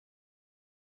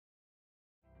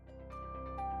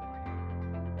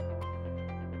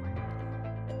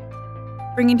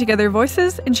bringing together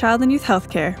voices in child and youth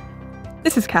healthcare.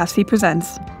 This is CAFC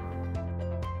Presents.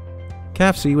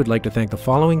 CAFC would like to thank the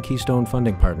following Keystone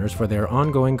funding partners for their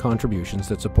ongoing contributions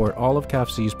that support all of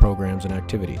CAFC's programs and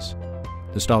activities: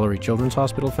 the Stollery Children's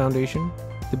Hospital Foundation,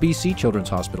 the BC Children's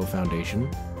Hospital Foundation,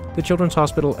 the Children's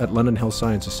Hospital at London Health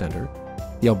Sciences Centre,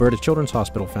 the Alberta Children's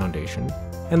Hospital Foundation,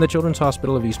 and the Children's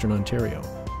Hospital of Eastern Ontario.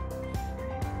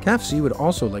 CAFC would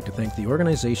also like to thank the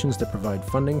organizations that provide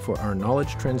funding for our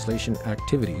knowledge translation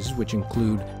activities, which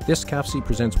include this CAFC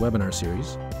Presents webinar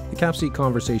series, the CAFC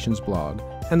Conversations blog,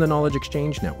 and the Knowledge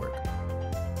Exchange Network.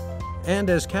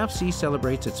 And as CAFC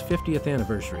celebrates its 50th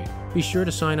anniversary, be sure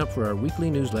to sign up for our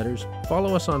weekly newsletters,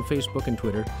 follow us on Facebook and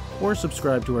Twitter, or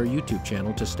subscribe to our YouTube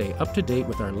channel to stay up to date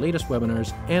with our latest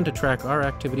webinars and to track our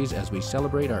activities as we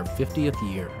celebrate our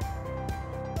 50th year.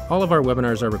 All of our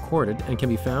webinars are recorded and can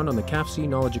be found on the CAFC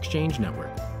Knowledge Exchange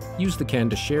Network. Use the CAN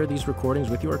to share these recordings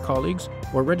with your colleagues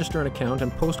or register an account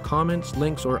and post comments,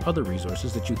 links, or other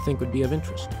resources that you think would be of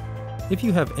interest. If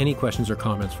you have any questions or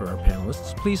comments for our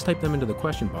panelists, please type them into the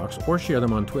question box or share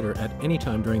them on Twitter at any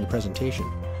time during the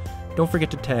presentation. Don't forget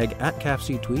to tag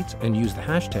 @CAFC Tweets and use the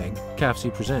hashtag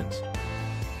CAFC Presents.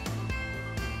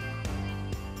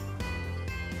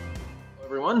 Hello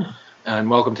everyone, and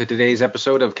welcome to today's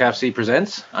episode of CAFC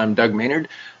Presents. I'm Doug Maynard,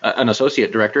 an Associate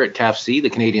Director at CAFC, the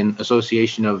Canadian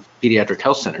Association of Pediatric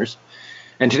Health Centers.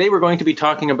 And today we're going to be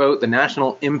talking about the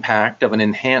national impact of an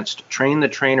enhanced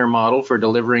train-the-trainer model for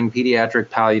delivering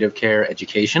pediatric palliative care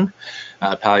education.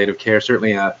 Palliative care,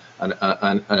 certainly a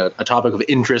topic of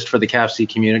interest for the CAFC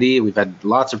community. We've had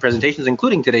lots of presentations,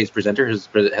 including today's presenter has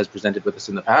presented with us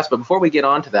in the past. But before we get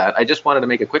on to that, I just wanted to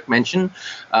make a quick mention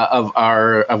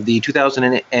of the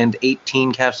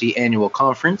 2018 CAFC annual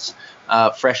conference,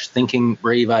 Fresh Thinking,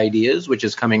 Brave Ideas, which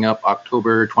is coming up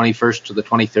October 21st to the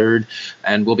 23rd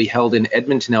and will be held in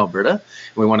Edmonton, Alberta.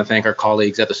 And we want to thank our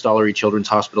colleagues at the Stollery Children's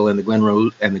Hospital and the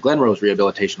Glenrose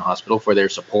Rehabilitation Hospital for their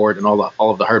support and all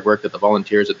of the hard work that the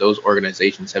volunteers at those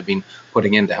organizations have been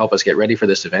putting in to help us get ready for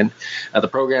this event. The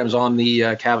program's on the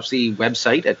CAFC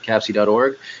website at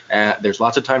cafc.org. There's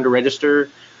lots of time to register.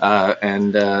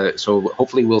 So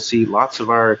hopefully we'll see lots of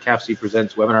our CAFC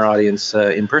Presents webinar audience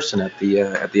in person at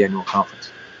the annual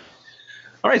conference.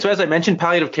 All right, so as I mentioned,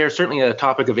 palliative care is certainly a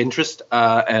topic of interest,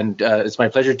 and it's my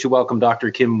pleasure to welcome Dr.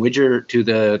 Kim Widger to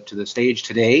the stage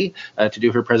today to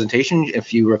do her presentation.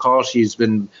 If you recall, she's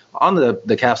been on the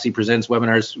CAFC Presents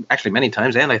webinars actually many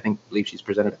times, and I believe she's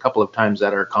presented a couple of times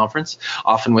at our conference,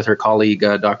 often with her colleague,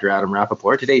 Dr. Adam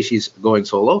Rappaport. Today, she's going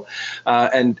solo.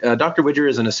 And Dr. Widger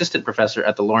is an assistant professor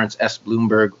at the Lawrence S.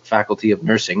 Bloomberg Faculty of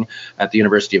Nursing at the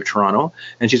University of Toronto,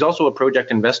 and she's also a project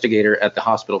investigator at the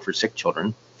Hospital for Sick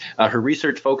Children. Her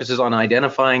research focuses on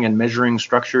identifying and measuring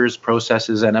structures,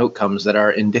 processes, and outcomes that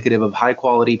are indicative of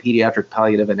high-quality pediatric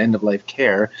palliative and end-of-life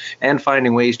care, and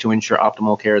finding ways to ensure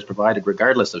optimal care is provided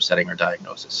regardless of setting or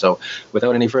diagnosis. So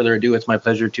without any further ado, it's my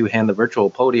pleasure to hand the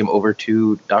virtual podium over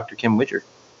to Dr. Kim Widger.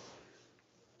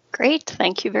 Great.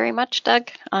 Thank you very much, Doug.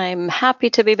 I'm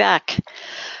happy to be back.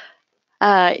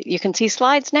 You can see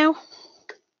slides now?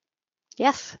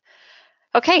 Yes.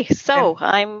 Okay, so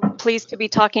I'm pleased to be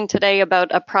talking today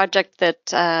about a project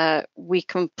that we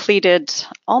completed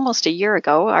almost a year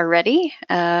ago already.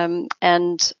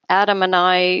 And Adam and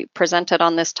I presented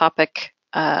on this topic,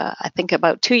 I think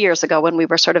about 2 years ago when we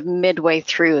were sort of midway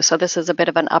through. So this is a bit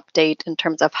of an update in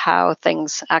terms of how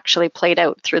things actually played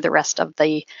out through the rest of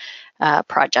the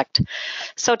project.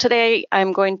 So today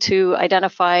I'm going to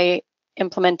identify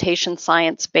implementation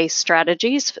science-based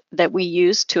strategies that we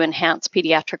use to enhance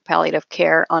pediatric palliative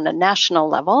care on a national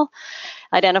level,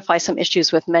 identify some issues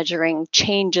with measuring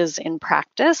changes in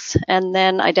practice, and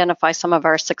then identify some of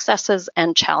our successes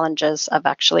and challenges of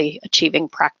actually achieving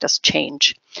practice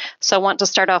change. So I want to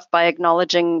start off by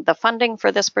acknowledging the funding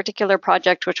for this particular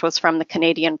project, which was from the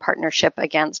Canadian Partnership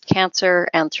Against Cancer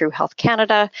and through Health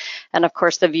Canada. And of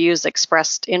course, the views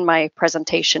expressed in my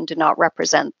presentation do not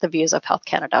represent the views of Health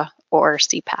Canada or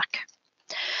CPAC.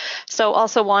 So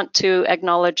also want to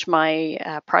acknowledge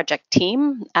my project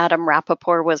team. Adam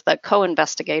Rappaport was the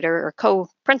co-investigator or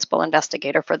co-principal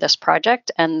investigator for this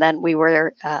project. And then we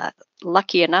were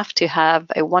lucky enough to have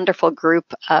a wonderful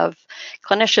group of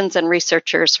clinicians and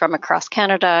researchers from across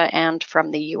Canada and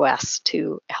from the US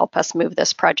to help us move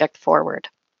this project forward.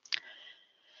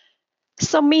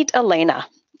 So meet Elena.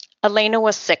 Elena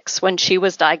was 6 when she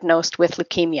was diagnosed with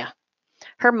leukemia.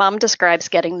 Her mom describes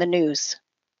getting the news.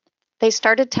 They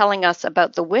started telling us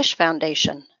about the Wish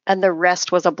Foundation, and the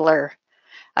rest was a blur.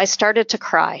 I started to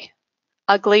cry.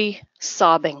 Ugly,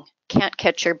 sobbing, can't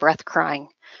catch your breath crying,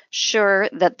 sure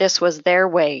that this was their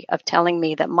way of telling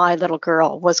me that my little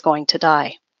girl was going to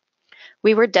die.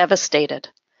 We were devastated.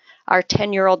 Our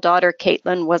 10-year-old daughter,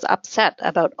 Caitlin, was upset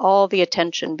about all the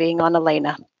attention being on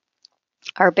Elena.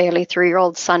 Our barely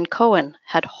 3-year-old son, Cohen,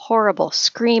 had horrible,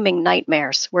 screaming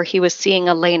nightmares where he was seeing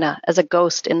Elena as a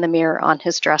ghost in the mirror on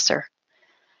his dresser.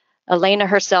 Elena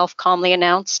herself calmly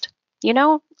announced, "You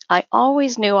know, I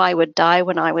always knew I would die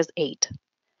when I was 8.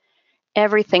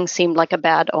 Everything seemed like a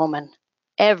bad omen.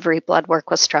 Every blood work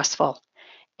was stressful.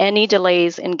 Any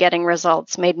delays in getting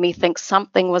results made me think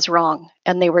something was wrong,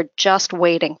 and they were just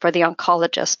waiting for the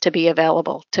oncologist to be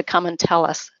available to come and tell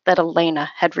us that Elena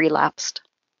had relapsed."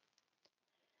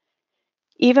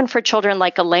 Even for children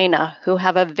like Elena, who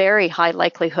have a very high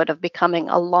likelihood of becoming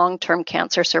a long-term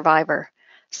cancer survivor,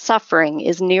 suffering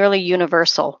is nearly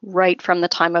universal right from the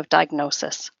time of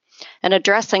diagnosis. And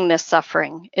addressing this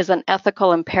suffering is an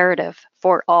ethical imperative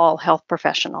for all health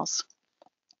professionals.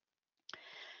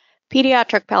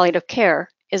 Pediatric palliative care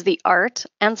is the art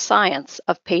and science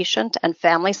of patient and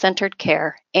family-centered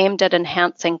care aimed at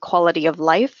enhancing quality of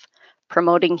life,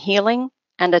 promoting healing,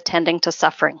 and attending to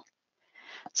suffering.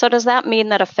 So does that mean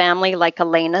that a family like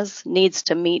Elena's needs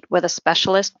to meet with a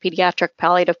specialist pediatric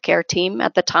palliative care team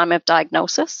at the time of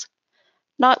diagnosis?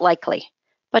 Not likely,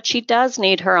 but she does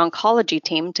need her oncology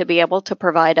team to be able to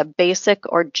provide a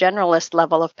basic or generalist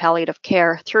level of palliative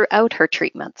care throughout her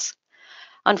treatments.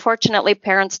 Unfortunately,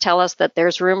 parents tell us that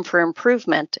there's room for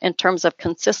improvement in terms of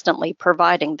consistently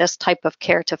providing this type of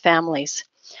care to families.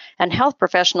 And health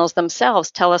professionals themselves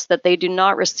tell us that they do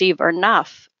not receive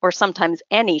enough or sometimes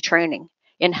any training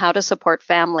in how to support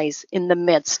families in the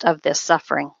midst of this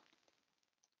suffering.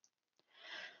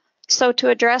 So to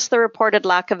address the reported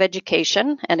lack of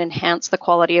education and enhance the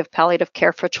quality of palliative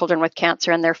care for children with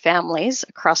cancer and their families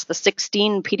across the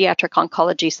 16 pediatric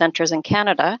oncology centers in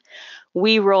Canada,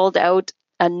 we rolled out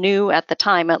a new, at the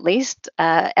time at least,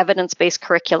 evidence-based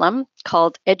curriculum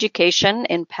called Education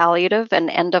in Palliative and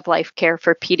End-of-Life Care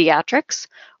for Pediatrics,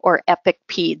 or EPEC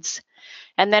Peds.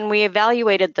 And then we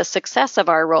evaluated the success of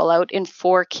our rollout in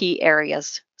 4 key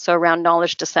areas. So around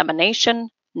knowledge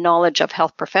dissemination, knowledge of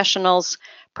health professionals,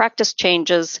 practice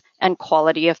changes, and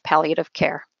quality of palliative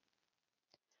care.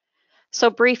 So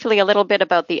briefly, a little bit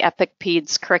about the EPEC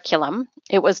Peds curriculum.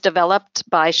 It was developed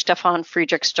by Stefan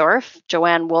Friedrichsdorf,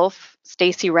 Joanne Wolf,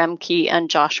 Stacy Remke, and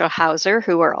Joshua Hauser,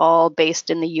 who are all based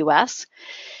in the US.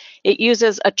 It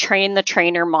uses a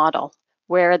train-the-trainer model,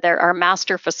 where there are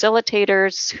master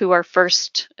facilitators who are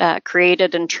first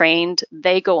created and trained.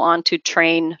 They go on to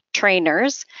train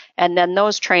trainers, and then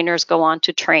those trainers go on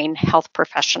to train health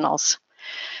professionals.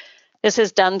 This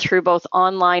is done through both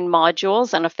online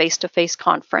modules and a face-to-face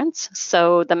conference.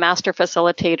 So the master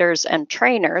facilitators and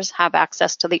trainers have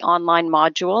access to the online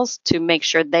modules to make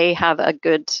sure they have a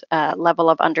good level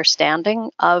of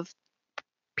understanding of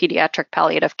pediatric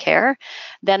palliative care.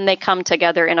 Then they come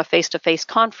together in a face-to-face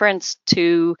conference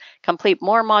to complete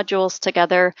more modules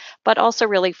together, but also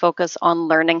really focus on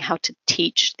learning how to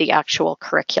teach the actual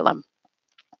curriculum.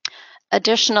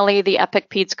 Additionally, the EPEC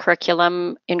Peds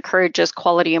curriculum encourages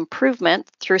quality improvement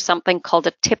through something called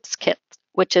a TIPS kit,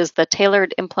 which is the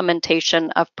Tailored Implementation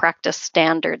of Practice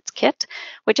Standards kit,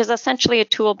 which is essentially a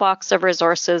toolbox of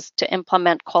resources to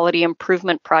implement quality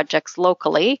improvement projects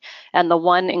locally. And the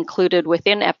one included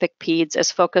within EPEC Peds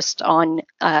is focused on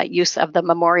use of the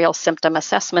Memorial Symptom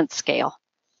Assessment Scale.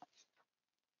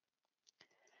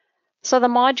 So the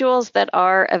modules that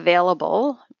are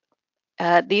available,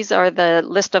 these are the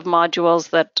list of modules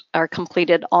that are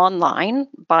completed online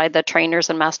by the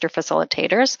trainers and master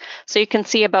facilitators. So you can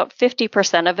see about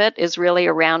 50% of it is really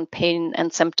around pain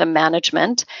and symptom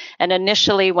management. And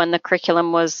initially, when the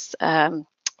curriculum was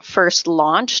first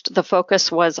launched, the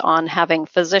focus was on having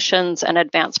physicians and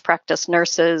advanced practice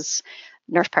nurses,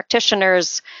 nurse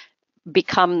practitioners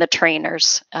become the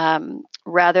trainers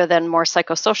rather than more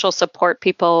psychosocial support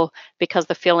people, because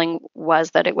the feeling was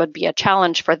that it would be a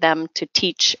challenge for them to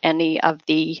teach any of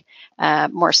the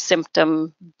more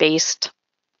symptom-based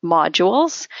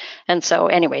modules. And so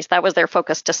anyways, that was their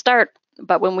focus to start.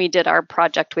 But when we did our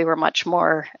project, we were much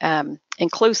more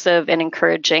inclusive in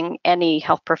encouraging any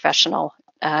health professional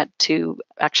to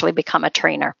actually become a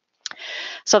trainer.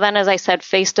 So then, as I said,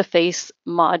 face-to-face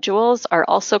modules are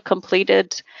also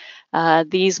completed.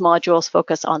 These modules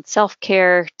focus on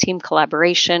self-care, team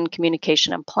collaboration,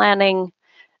 communication and planning,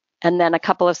 and then a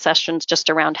couple of sessions just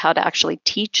around how to actually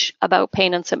teach about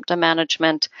pain and symptom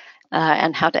management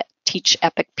and how to teach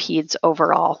EPEC Peds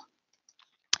overall.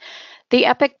 The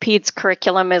EPEC Peds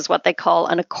curriculum is what they call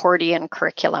an accordion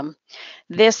curriculum.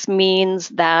 This means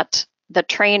that the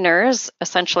trainers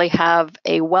essentially have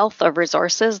a wealth of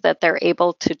resources that they're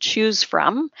able to choose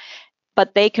from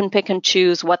but they can pick and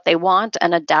choose what they want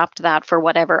and adapt that for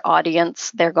whatever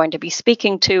audience they're going to be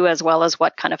speaking to, as well as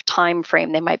what kind of time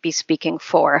frame they might be speaking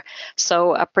for.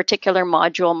 So a particular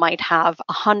module might have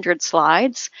 100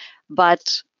 slides,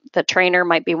 but the trainer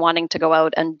might be wanting to go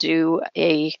out and do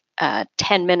a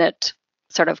 10-minute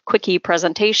sort of quickie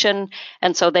presentation,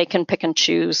 and so they can pick and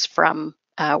choose from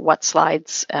what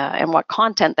slides and what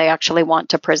content they actually want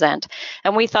to present.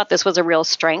 And we thought this was a real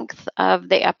strength of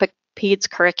the EPEC Peds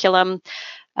curriculum.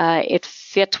 It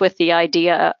fit with the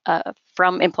idea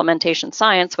from implementation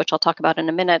science, which I'll talk about in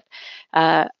a minute,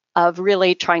 of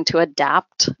really trying to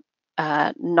adapt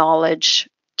knowledge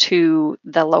to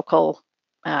the local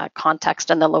context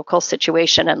and the local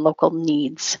situation and local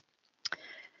needs.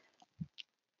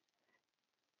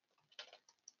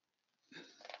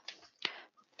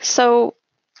 So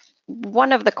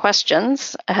one of the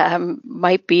questions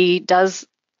might be, does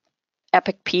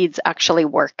EPEC Peds actually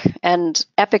work? And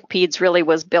EPEC Peds really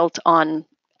was built on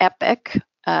EPEC,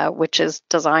 which is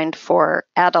designed for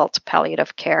adult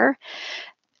palliative care.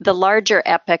 The larger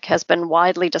EPEC has been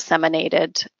widely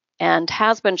disseminated and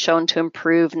has been shown to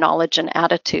improve knowledge and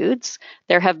attitudes.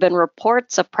 There have been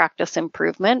reports of practice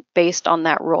improvement based on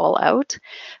that rollout.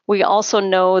 We also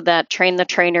know that train the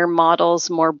trainer models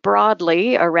more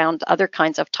broadly around other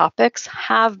kinds of topics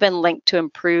have been linked to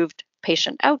improved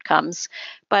patient outcomes.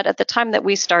 But at the time that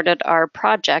we started our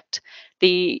project,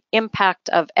 the impact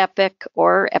of EPEC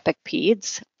or EPEC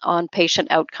Peds on patient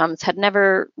outcomes had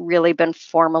never really been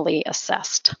formally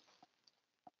assessed.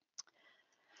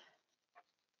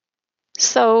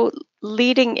 So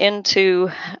leading into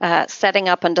setting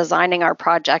up and designing our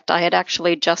project, I had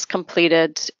actually just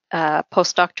completed a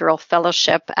postdoctoral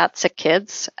fellowship at Sick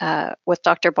Kids with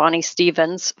Dr. Bonnie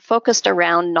Stevens, focused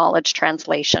around knowledge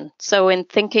translation. So in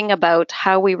thinking about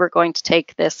how we were going to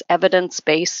take this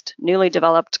evidence-based, newly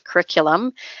developed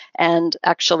curriculum and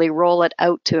actually roll it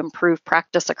out to improve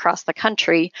practice across the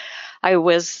country, I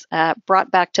was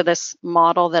brought back to this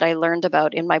model that I learned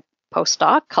about in my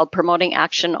postdoc called Promoting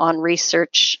Action on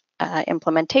Research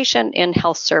Implementation in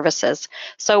Health Services.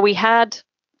 So we had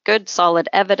good, solid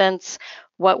evidence.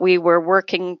 What we were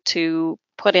working to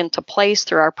put into place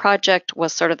through our project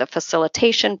was sort of the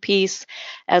facilitation piece,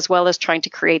 as well as trying to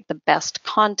create the best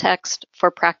context for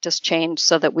practice change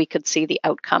so that we could see the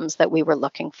outcomes that we were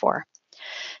looking for.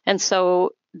 And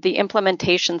so the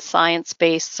implementation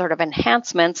science-based sort of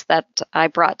enhancements that I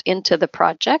brought into the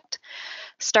project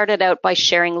started out by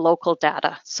sharing local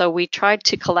data. So we tried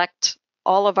to collect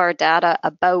all of our data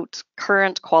about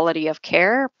current quality of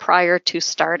care prior to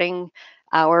starting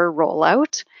our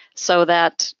rollout, so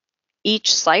that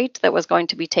each site that was going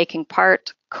to be taking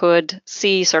part could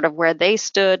see sort of where they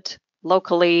stood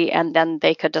locally, and then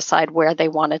they could decide where they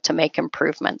wanted to make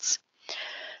improvements.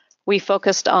 We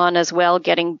focused on as well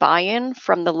getting buy-in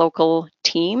from the local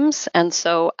teams, and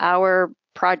so our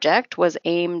project was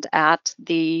aimed at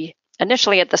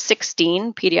initially at the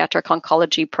 16 pediatric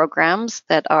oncology programs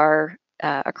that are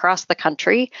across the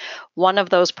country. One of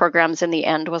those programs in the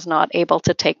end was not able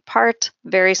to take part,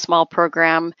 very small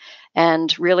program,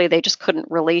 and really they just couldn't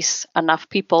release enough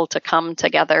people to come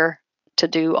together to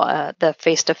do the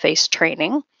face-to-face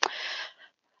training.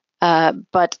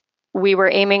 But we were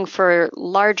aiming for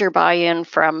larger buy-in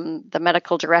from the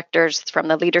medical directors, from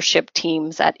the leadership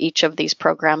teams at each of these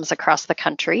programs across the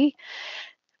country.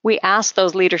 We asked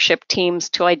those leadership teams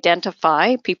to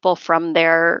identify people from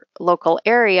their local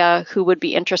area who would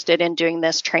be interested in doing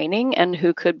this training and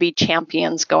who could be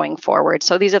champions going forward.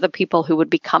 So these are the people who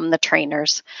would become the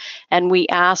trainers. And we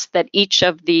asked that each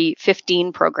of the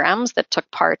 15 programs that took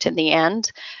part in the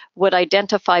end would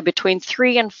identify between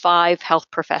 3 and 5 health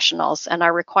professionals. And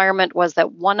our requirement was that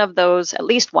at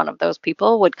least one of those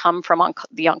people would come from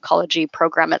the oncology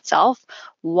program itself.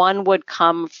 One would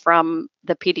come from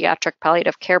the Pediatric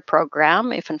Palliative Care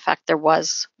program, if in fact there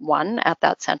was one at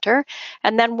that center,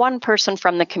 and then one person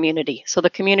from the community. So the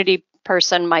community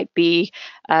person might be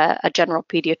a general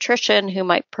pediatrician who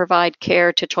might provide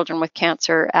care to children with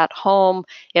cancer at home.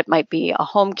 It might be a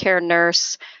home care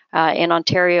nurse. In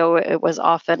Ontario, it was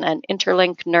often an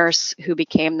interlink nurse who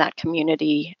became that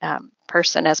community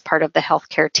person as part of the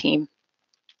healthcare team.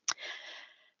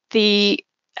 The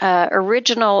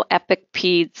original EPEC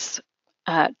Peds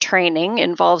training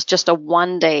involves just a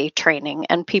one-day training,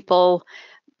 and people,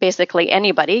 basically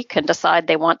anybody, can decide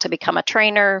they want to become a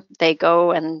trainer. They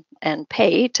go and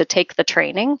pay to take the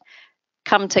training,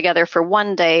 come together for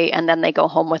one day, and then they go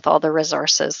home with all the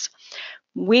resources.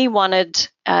 We wanted,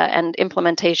 and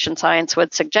implementation science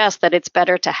would suggest that it's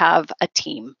better to have a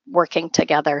team working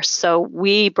together. So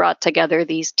we brought together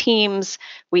these teams.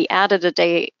 We added a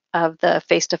day of the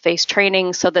face-to-face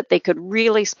training so that they could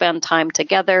really spend time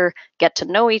together, get to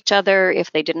know each other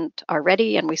if they didn't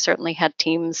already. And we certainly had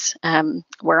teams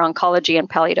where oncology and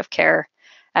palliative care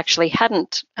actually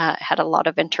hadn't had a lot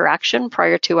of interaction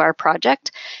prior to our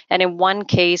project. And in one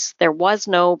case, there was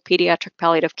no pediatric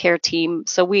palliative care team,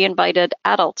 so we invited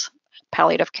adult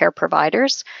palliative care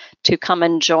providers to come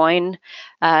and join,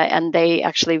 and they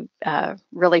actually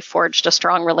really forged a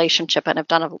strong relationship and have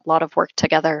done a lot of work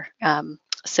together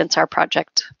since our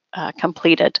project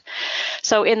completed.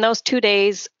 So in those 2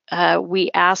 days,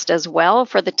 we asked as well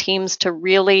for the teams to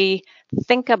really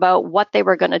think about what they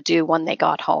were going to do when they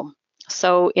got home.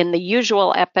 So in the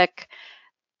usual EPEC,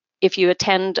 if you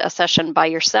attend a session by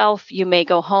yourself, you may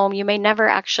go home. You may never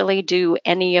actually do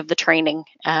any of the training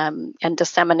and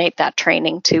disseminate that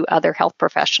training to other health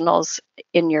professionals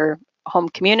in your home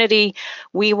community.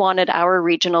 We wanted our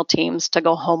regional teams to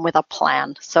go home with a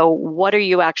plan. So what are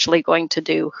you actually going to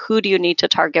do? Who do you need to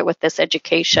target with this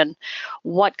education?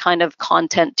 What kind of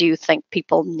content do you think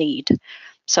people need?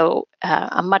 So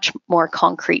a much more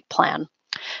concrete plan.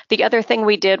 The other thing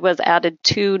we did was added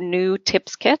 2 new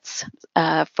tips kits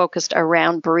focused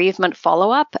around bereavement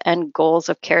follow-up and goals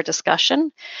of care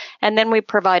discussion. And then we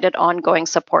provided ongoing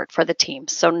support for the team.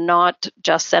 So not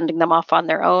just sending them off on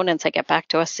their own and say, get back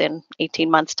to us in 18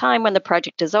 months' time when the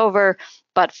project is over,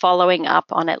 but following up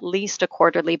on at least a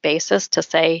quarterly basis to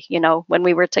say, you know, when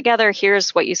we were together,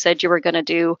 here's what you said you were going to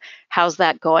do. How's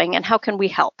that going? And how can we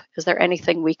help? Is there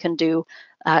anything we can do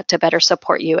to better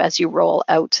support you as you roll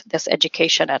out this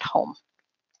education at home?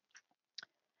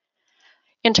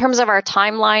 In terms of our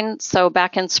timeline, so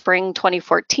back in spring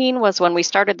 2014 was when we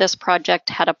started this project,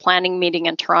 had a planning meeting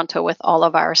in Toronto with all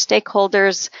of our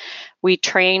stakeholders. We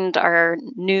trained our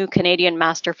new Canadian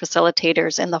master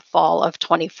facilitators in the fall of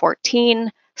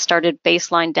 2014, started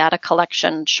baseline data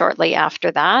collection shortly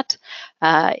after that.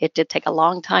 It did take a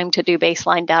long time to do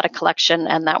baseline data collection,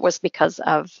 and that was because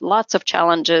of lots of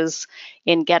challenges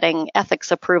in getting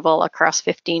ethics approval across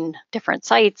 15 different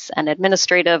sites and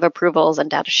administrative approvals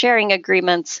and data sharing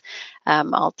agreements.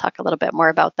 I'll talk a little bit more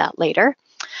about that later.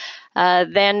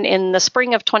 Then in the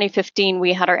spring of 2015,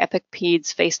 we had our EPEC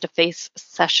Peds face-to-face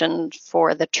session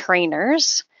for the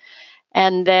trainers.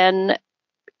 And then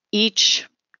each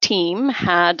team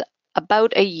had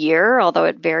about a year, although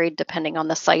it varied depending on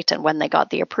the site and when they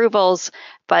got the approvals,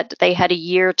 but they had a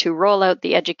year to roll out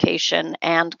the education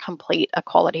and complete a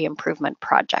quality improvement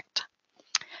project.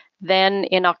 Then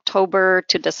in October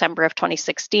to December of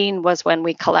 2016 was when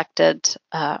we collected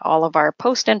all of our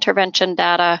post-intervention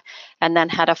data and then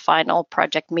had a final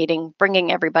project meeting,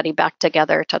 bringing everybody back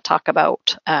together to talk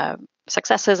about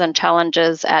successes and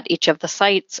challenges at each of the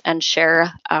sites and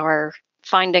share our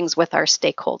findings with our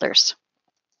stakeholders.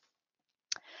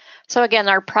 So again,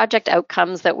 our project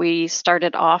outcomes that we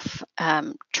started off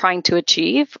trying to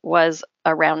achieve was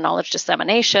around knowledge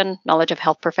dissemination, knowledge of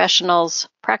health professionals,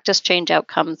 practice change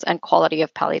outcomes, and quality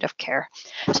of palliative care.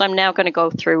 So I'm now going to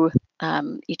go through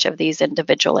each of these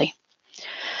individually.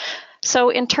 So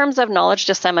in terms of knowledge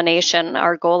dissemination,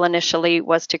 our goal initially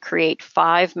was to create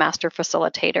 5 master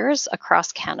facilitators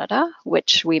across Canada,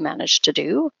 which we managed to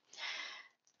do.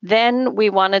 Then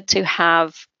we wanted to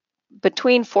have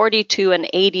between 42 and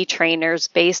 80 trainers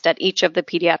based at each of the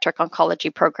pediatric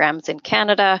oncology programs in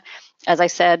Canada. As I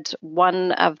said,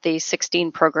 one of the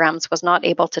 16 programs was not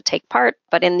able to take part,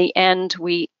 but in the end,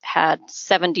 we had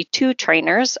 72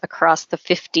 trainers across the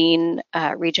 15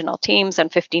 regional teams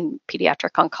and 15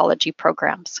 pediatric oncology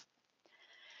programs.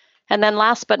 And then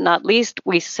last but not least,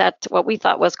 we set what we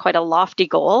thought was quite a lofty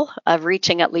goal of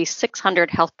reaching at least 600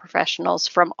 health professionals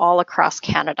from all across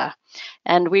Canada.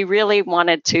 And we really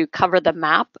wanted to cover the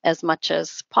map as much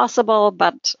as possible,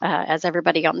 but as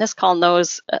everybody on this call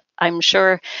knows, I'm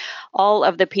sure all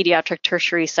of the pediatric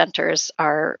tertiary centers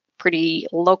are pretty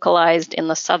localized in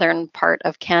the southern part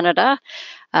of Canada.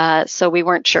 So we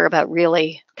weren't sure about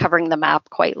really covering the map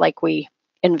quite like we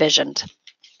envisioned.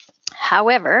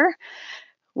 However,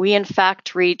 we in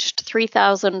fact reached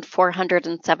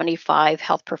 3,475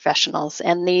 health professionals,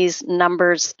 and these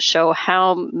numbers show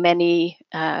how many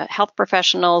health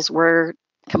professionals were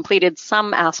completed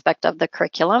some aspect of the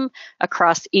curriculum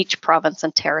across each province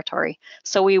and territory.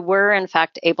 So we were in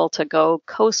fact able to go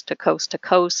coast to coast to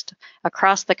coast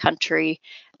across the country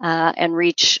and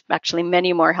reach actually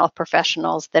many more health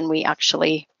professionals than we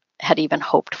actually had even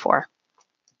hoped for.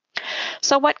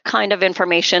 So what kind of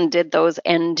information did those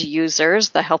end users,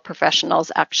 the health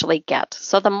professionals, actually get?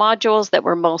 So the modules that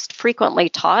were most frequently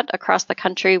taught across the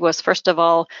country was, first of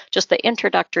all, just the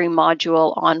introductory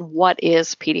module on what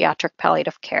is pediatric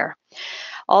palliative care.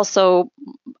 Also,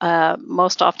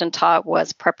 most often taught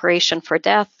was preparation for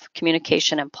death,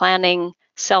 communication and planning,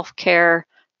 self-care,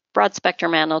 broad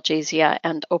spectrum analgesia,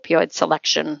 and opioid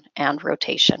selection and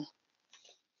rotation.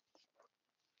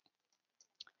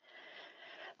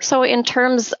 So in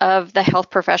terms of the health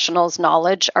professionals'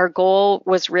 knowledge, our goal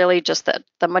was really just that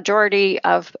the majority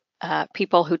of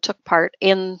people who took part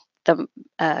in the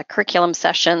curriculum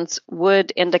sessions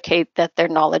would indicate that their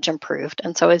knowledge improved.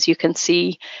 And so as you can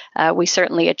see, we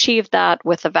certainly achieved that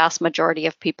with the vast majority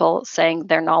of people saying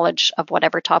their knowledge of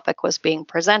whatever topic was being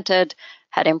presented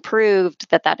had improved,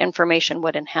 that information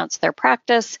would enhance their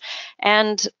practice,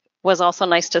 and was also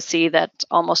nice to see that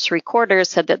almost 3/4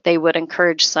 said that they would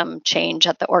encourage some change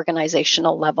at the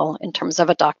organizational level in terms of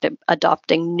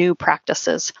adopting new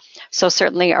practices. So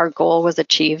certainly our goal was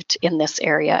achieved in this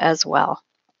area as well.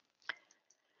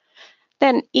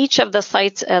 Then each of the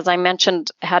sites, as I mentioned,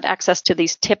 had access to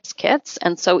these tips kits.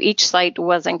 And so each site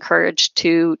was encouraged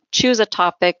to choose a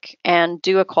topic and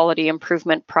do a quality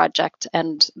improvement project.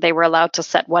 And they were allowed to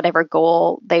set whatever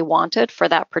goal they wanted for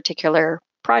that particular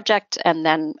project and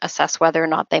then assess whether or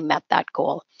not they met that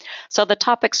goal. So the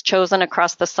topics chosen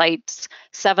across the sites,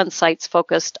 7 sites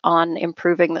focused on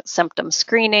improving symptom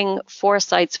screening, 4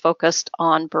 sites focused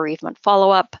on bereavement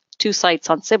follow-up, 2 sites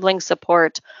on sibling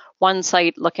support, 1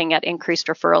 site looking at increased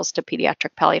referrals to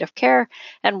pediatric palliative care,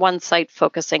 and 1 site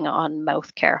focusing on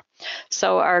mouth care.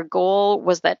 So our goal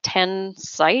was that 10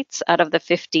 sites out of the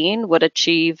 15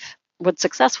 would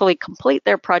successfully complete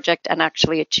their project and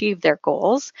actually achieve their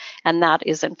goals. And that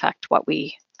is in fact what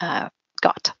we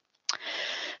got.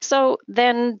 So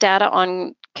then data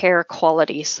on care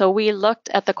quality. So we looked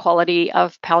at the quality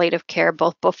of palliative care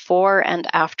both before and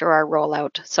after our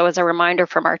rollout. So as a reminder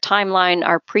from our timeline,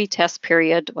 our pre-test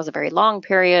period was a very long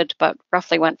period, but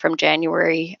roughly went from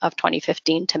January of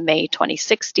 2015 to May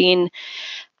 2016.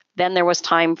 Then there was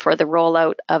time for the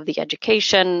rollout of the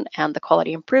education and the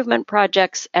quality improvement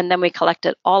projects, and then we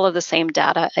collected all of the same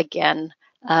data again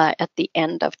at the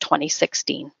end of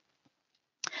 2016.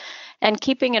 And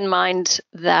keeping in mind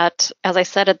that, as I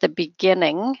said at the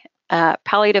beginning,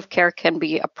 palliative care can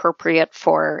be appropriate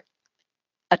for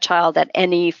a child at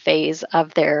any phase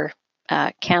of their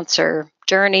cancer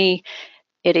journey.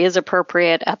 It is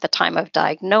appropriate at the time of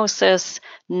diagnosis,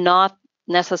 not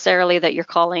necessarily that you're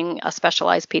calling a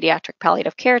specialized pediatric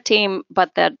palliative care team,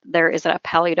 but that there is a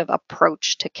palliative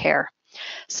approach to care.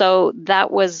 So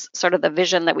that was sort of the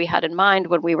vision that we had in mind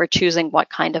when we were choosing what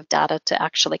kind of data to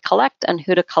actually collect and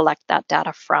who to collect that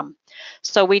data from.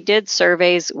 So we did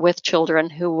surveys with children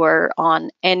who were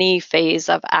on any phase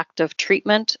of active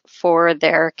treatment for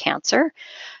their cancer.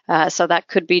 So that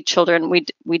could be children.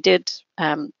 We did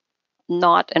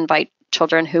not invite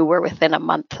children who were within a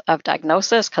month of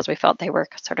diagnosis because we felt they were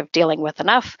sort of dealing with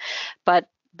enough. But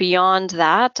beyond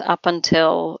that, up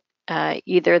until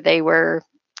either they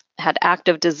had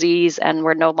active disease and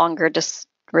were no longer just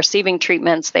receiving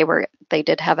treatments, they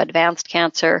did have advanced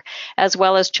cancer, as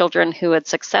well as children who had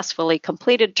successfully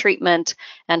completed treatment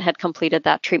and had completed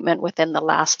that treatment within the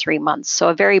last 3 months. So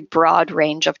a very broad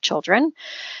range of children.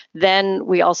 Then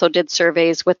we also did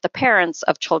surveys with the parents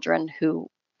of children who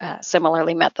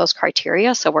similarly met those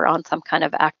criteria, so were on some kind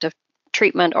of active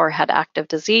treatment or had active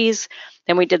disease.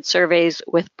 Then we did surveys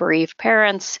with bereaved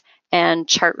parents and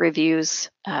chart reviews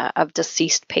of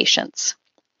deceased patients.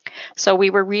 So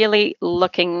we were really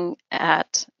looking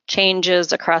at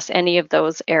changes across any of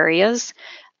those areas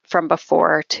from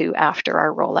before to after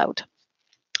our rollout.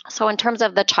 So in terms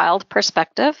of the child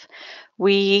perspective,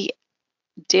 we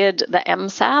did the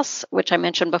MSAS, which I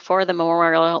mentioned before, the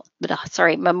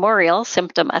Memorial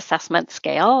Symptom Assessment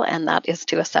Scale, and that is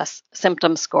to assess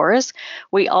symptom scores.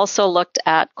 We also looked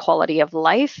at quality of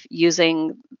life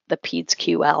using the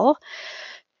PEDS-QL.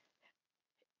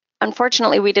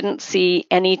 Unfortunately, we didn't see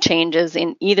any changes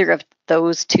in either of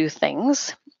those 2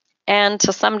 things. And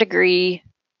to some degree,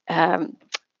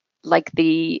 like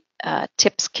the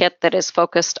TIPS kit that is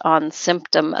focused on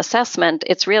symptom assessment,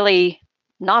 it's really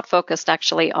not focused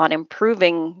actually on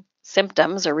improving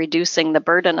symptoms or reducing the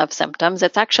burden of symptoms.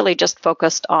 It's actually just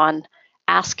focused on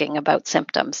asking about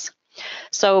symptoms.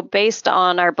 So based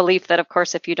on our belief that, of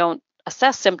course, if you don't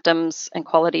assess symptoms and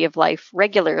quality of life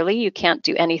regularly, you can't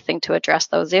do anything to address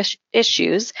those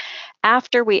issues.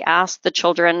 After we asked the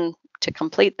children to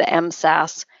complete the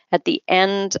MSAS, at the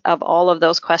end of all of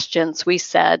those questions, we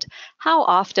said, how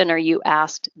often are you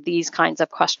asked these kinds of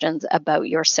questions about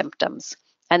your symptoms?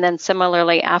 And then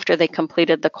similarly, after they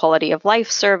completed the quality of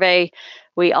life survey,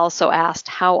 we also asked,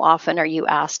 how often are you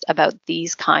asked about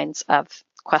these kinds of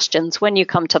questions when you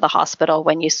come to the hospital,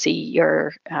 when you see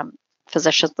your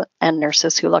physicians and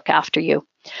nurses who look after you.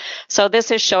 So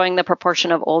this is showing the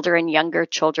proportion of older and younger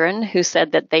children who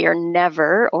said that they are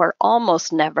never or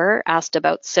almost never asked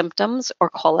about symptoms or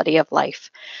quality of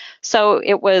life. So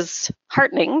it was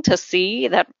heartening to see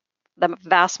that the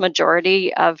vast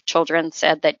majority of children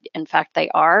said that, in fact, they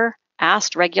are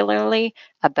asked regularly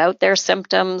about their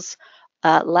symptoms.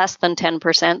 Less than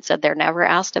 10% said they're never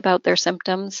asked about their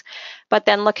symptoms. But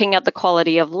then looking at the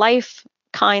quality of life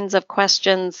kinds of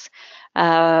questions,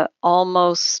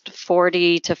 almost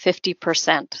 40 to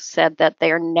 50% said that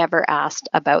they are never asked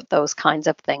about those kinds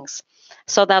of things.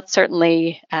 So that's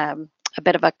certainly a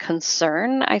bit of a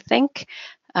concern, I think.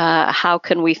 How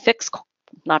can we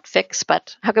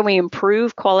how can we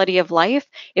improve quality of life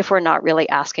if we're not really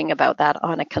asking about that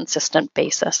on a consistent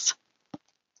basis?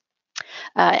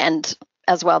 And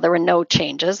as well, there were no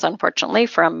changes, unfortunately,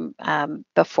 from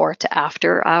before to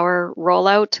after our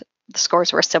rollout. The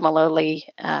scores were similarly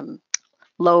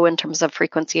low in terms of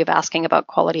frequency of asking about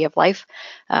quality of life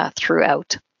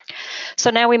throughout.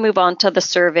 So now we move on to the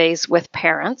surveys with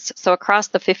parents. So across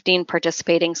the 15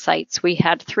 participating sites, we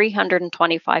had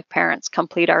 325 parents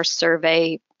complete our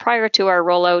survey prior to our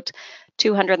rollout.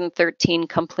 213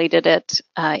 completed it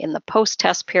in the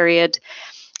post-test period.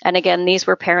 And again, these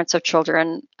were parents of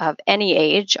children of any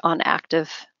age on active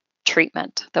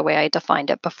treatment, the way I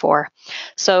defined it before.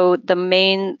 So the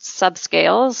main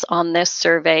subscales on this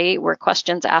survey were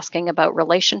questions asking about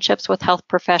relationships with health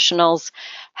professionals,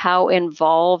 how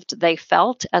involved they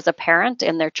felt as a parent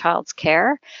in their child's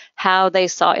care, how they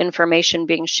saw information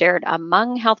being shared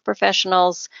among health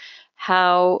professionals,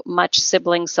 how much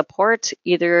sibling support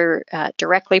either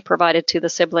directly provided to the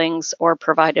siblings or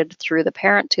provided through the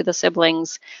parent to the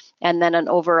siblings, and then an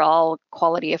overall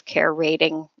quality of care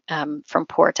rating from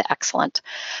poor to excellent.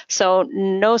 So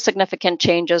no significant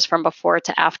changes from before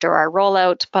to after our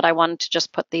rollout, but I wanted to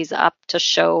just put these up to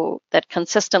show that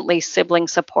consistently sibling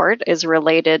support is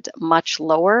rated much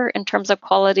lower in terms of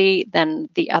quality than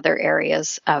the other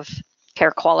areas of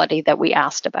care quality that we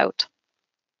asked about.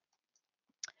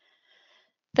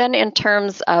 Then in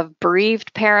terms of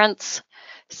bereaved parents,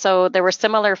 so there were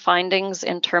similar findings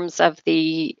in terms of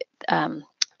they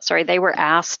were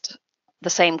asked the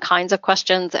same kinds of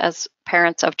questions as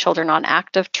parents of children on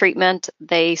active treatment.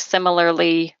 They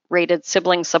similarly rated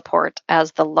sibling support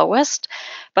as the lowest,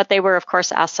 but they were, of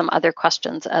course, asked some other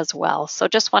questions as well. So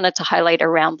just wanted to highlight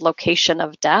around location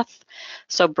of death.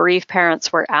 So bereaved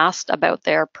parents were asked about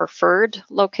their preferred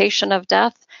location of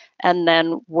death and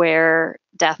then where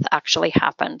death actually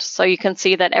happened. So you can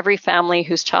see that every family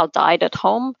whose child died at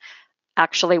home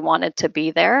actually wanted to be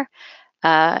there.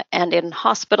 And in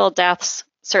hospital deaths,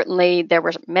 certainly there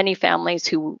were many families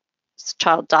whose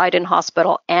child died in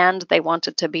hospital and they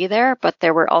wanted to be there, but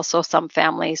there were also some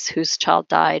families whose child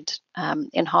died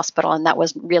in hospital and that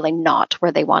was really not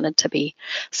where they wanted to be.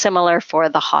 Similar for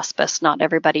the hospice, not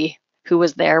everybody who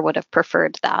was there would have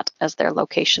preferred that as their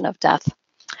location of death.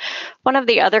 One of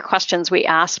the other questions we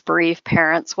asked bereaved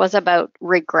parents was about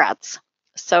regrets.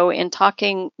 So in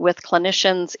talking with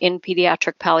clinicians in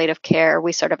pediatric palliative care,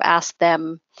 we sort of asked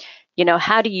them,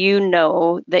 how do you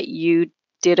know that you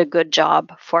did a good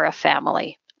job for a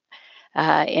family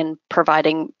in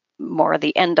providing more of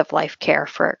the end-of-life care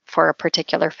for a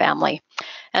particular family?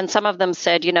 And some of them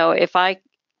said, if I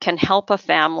can help a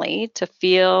family to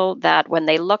feel that when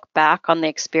they look back on the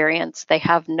experience, they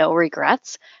have no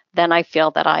regrets, then I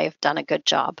feel that I have done a good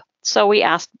job. So we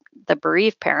asked the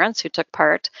bereaved parents who took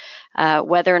part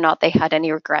whether or not they had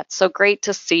any regrets. So great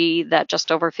to see that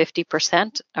just over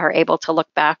 50% are able to look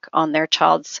back on their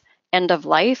child's end of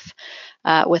life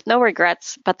with no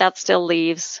regrets, but that still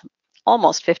leaves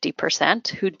almost 50%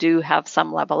 who do have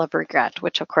some level of regret,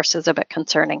 which of course is a bit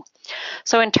concerning.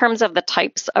 So in terms of the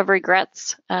types of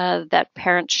regrets that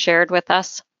parents shared with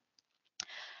us,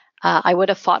 I would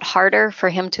have fought harder for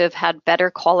him to have had better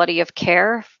quality of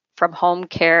care from home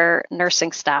care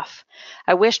nursing staff.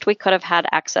 I wished we could have had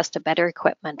access to better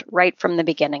equipment right from the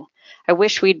beginning. I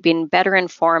wish we'd been better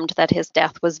informed that his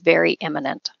death was very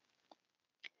imminent.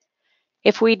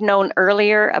 If we'd known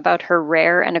earlier about her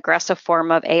rare and aggressive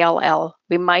form of ALL,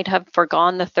 we might have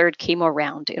forgone the third chemo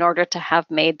round in order to have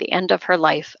made the end of her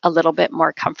life a little bit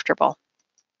more comfortable.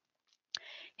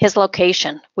 His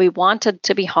location. We wanted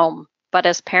to be home, but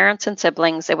as parents and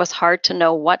siblings, it was hard to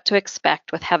know what to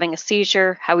expect with having a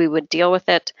seizure, how we would deal with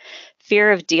it,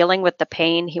 fear of dealing with the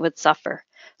pain he would suffer.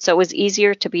 So it was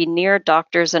easier to be near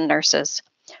doctors and nurses.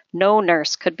 No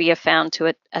nurse could be found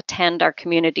to attend our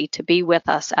community to be with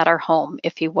us at our home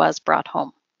if he was brought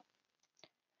home.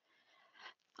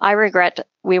 I regret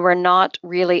we were not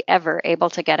really ever able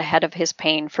to get ahead of his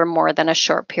pain for more than a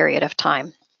short period of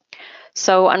time.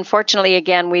 So unfortunately,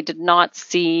 again, we did not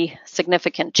see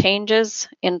significant changes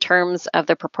in terms of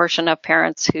the proportion of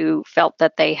parents who felt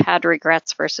that they had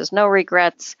regrets versus no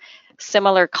regrets.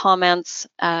 Similar comments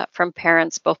from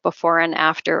parents both before and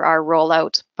after our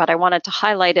rollout, but I wanted to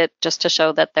highlight it just to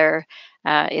show that there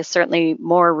is certainly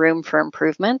more room for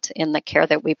improvement in the care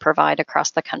that we provide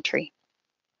across the country.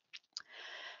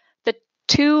 The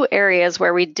two areas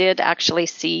where we did actually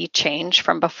see change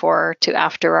from before to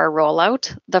after our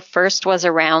rollout, the first was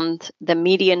around the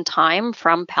median time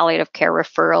from palliative care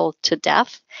referral to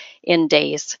death in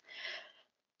days.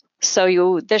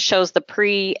 So this shows the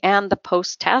pre and the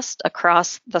post-test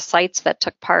across the sites that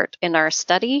took part in our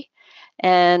study.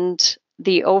 And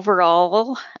the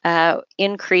overall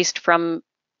increased from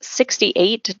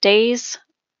 68 days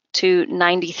to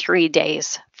 93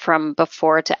 days from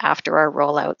before to after our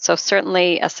rollout. So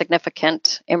certainly a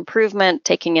significant improvement,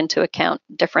 taking into account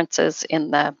differences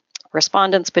in the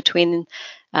respondents between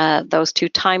those two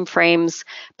time frames,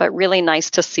 but really nice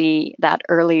to see that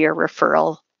earlier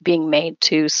referral being made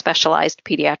to specialized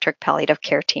pediatric palliative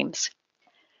care teams.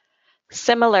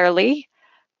 Similarly,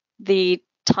 the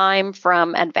time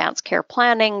from advanced care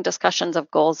planning, discussions of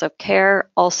goals of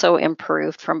care also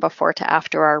improved from before to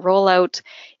after our rollout,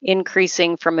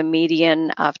 increasing from a median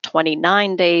of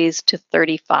 29 days to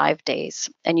 35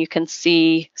 days. And you can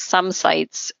see some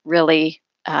sites really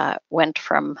went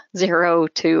from 0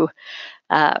 to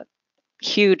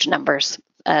huge numbers.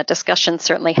 Discussion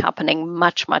certainly happening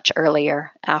much, much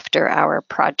earlier after our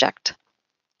project.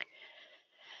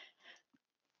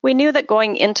 We knew that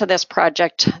going into this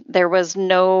project, there was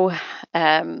no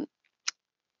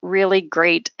really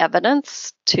great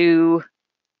evidence to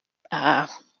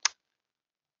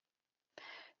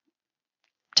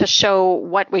show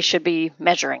what we should be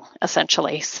measuring,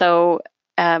 essentially. So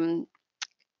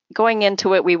going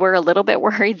into it, we were a little bit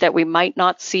worried that we might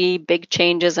not see big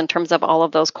changes in terms of all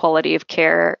of those quality of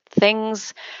care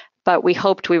things, but we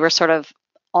hoped we were sort of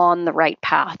on the right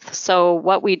path. So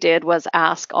what we did was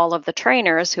ask all of the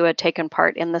trainers who had taken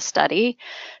part in the study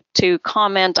to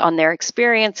comment on their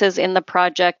experiences in the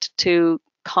project, to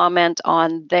comment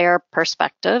on their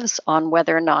perspectives on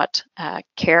whether or not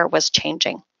care was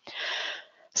changing.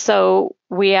 So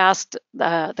we asked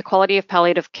the quality of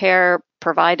palliative care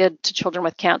provided to children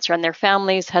with cancer and their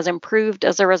families has improved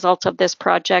as a result of this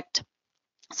project.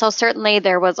 So certainly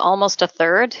there was almost a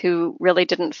third who really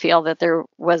didn't feel that there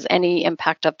was any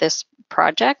impact of this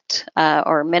project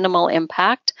or minimal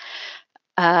impact.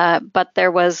 But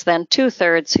there was then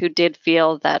 2/3 who did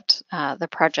feel that the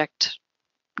project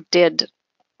did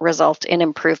result in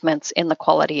improvements in the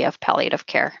quality of palliative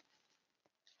care.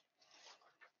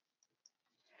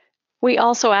 We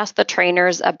also asked the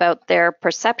trainers about their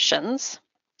perceptions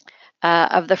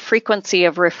of the frequency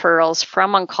of referrals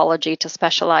from oncology to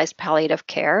specialized palliative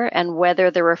care and whether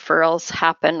the referrals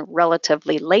happen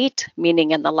relatively late,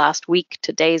 meaning in the last week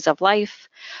to days of life,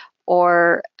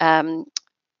 or and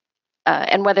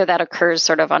whether that occurs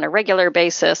sort of on a regular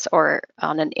basis or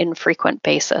on an infrequent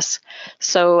basis.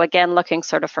 So again, looking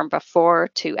sort of from before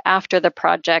to after the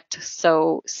project,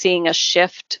 so seeing a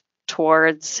shift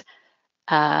towards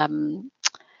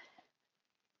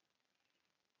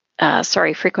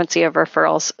frequency of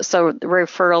referrals. So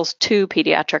referrals to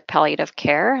pediatric palliative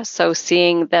care. So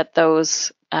seeing that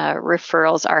those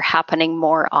referrals are happening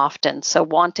more often. So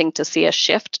wanting to see a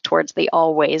shift towards the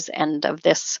always end of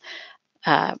this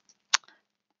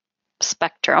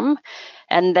spectrum.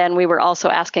 And then we were also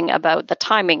asking about the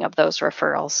timing of those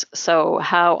referrals. So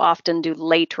how often do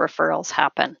late referrals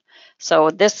happen?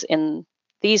 So this in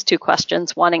these two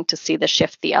questions, wanting to see the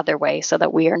shift the other way so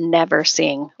that we are never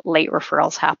seeing late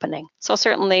referrals happening. So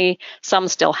certainly some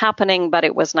still happening, but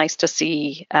it was nice to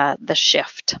see the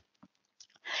shift.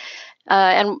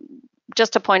 And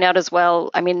just to point out as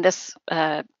well, I mean, this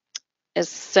is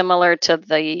similar to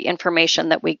the information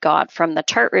that we got from the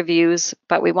chart reviews,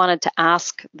 but we wanted to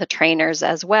ask the trainers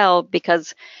as well,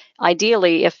 because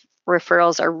ideally, if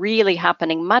referrals are really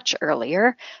happening much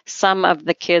earlier, some of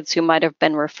the kids who might have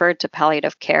been referred to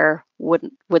palliative care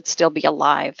would still be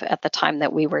alive at the time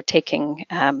that we were taking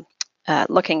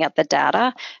looking at the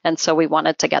data, and so we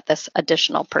wanted to get this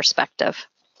additional perspective.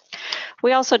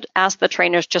 We also asked the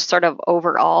trainers just sort of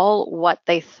overall what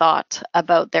they thought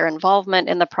about their involvement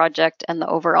in the project and the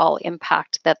overall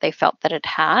impact that they felt that it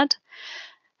had.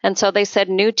 And so they said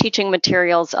new teaching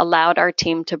materials allowed our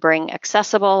team to bring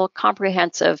accessible,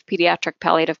 comprehensive pediatric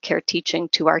palliative care teaching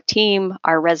to our team,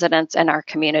 our residents, and our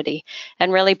community.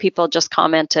 And really people just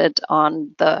commented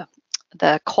on the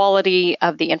quality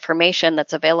of the information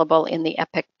that's available in the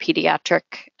EPEC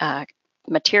Pediatric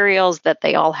materials that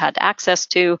they all had access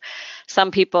to.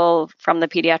 Some people from the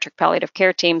pediatric palliative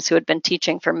care teams who had been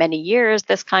teaching for many years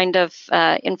this kind of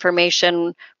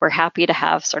information were happy to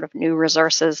have sort of new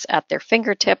resources at their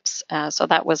fingertips. So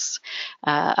that was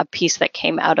a piece that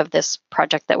came out of this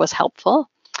project that was helpful.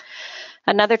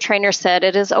 Another trainer said,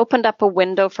 it has opened up a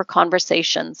window for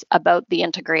conversations about the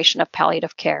integration of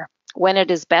palliative care, when it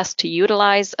is best to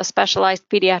utilize a specialized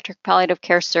pediatric palliative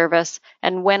care service,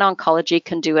 and when oncology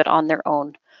can do it on their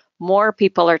own. More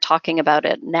people are talking about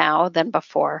it now than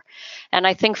before. And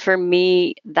I think for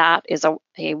me, that is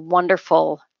a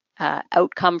wonderful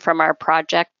outcome from our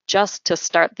project, just to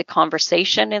start the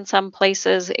conversation in some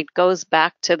places. It goes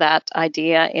back to that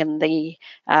idea in the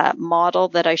model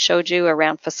that I showed you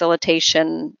around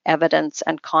facilitation, evidence,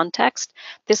 and context.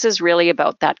 This is really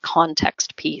about that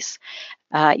context piece.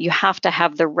 You have to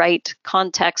have the right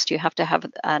context. You have to have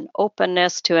an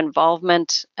openness to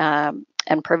involvement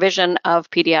and provision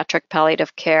of pediatric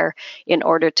palliative care in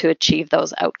order to achieve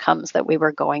those outcomes that we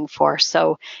were going for.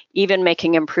 So even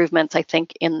making improvements, I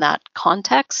think, in that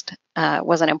context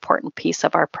was an important piece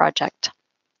of our project.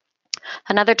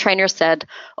 Another trainer said,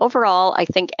 overall, I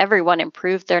think everyone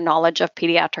improved their knowledge of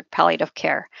pediatric palliative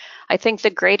care. I think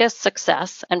the greatest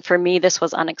success, and for me this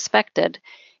was unexpected,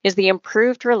 is the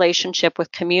improved relationship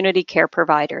with community care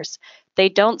providers. They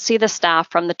don't see the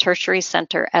staff from the tertiary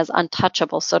center as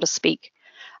untouchable, so to speak.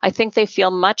 I think they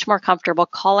feel much more comfortable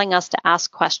calling us to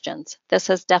ask questions. This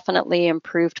has definitely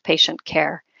improved patient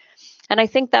care. And I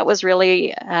think that was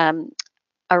really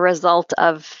a result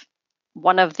of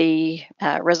one of the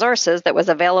resources that was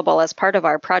available as part of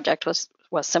our project was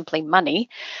simply money,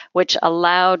 which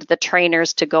allowed the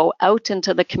trainers to go out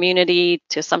into the community,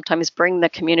 to sometimes bring the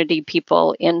community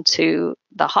people into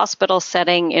the hospital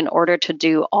setting in order to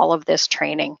do all of this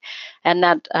training. And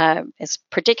that is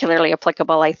particularly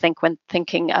applicable, I think, when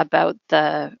thinking about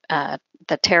the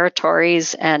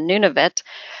territories and Nunavut,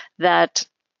 that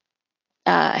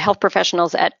health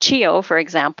professionals at CHIO, for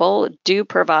example, do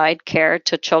provide care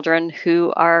to children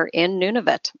who are in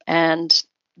Nunavut, and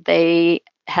they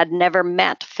had never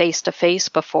met face-to-face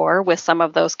before with some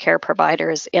of those care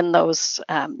providers in those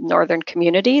northern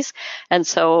communities. And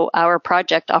so our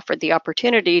project offered the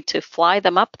opportunity to fly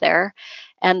them up there,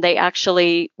 and they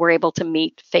actually were able to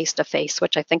meet face-to-face,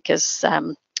 which I think is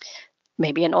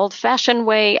maybe an old-fashioned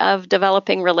way of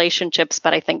developing relationships,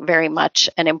 but I think very much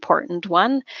an important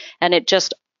one. And it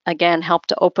just, again, helped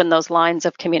to open those lines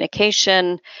of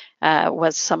communication,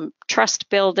 was some trust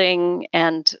building,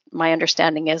 and my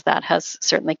understanding is that has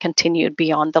certainly continued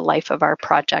beyond the life of our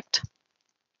project.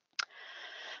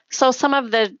 So some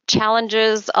of the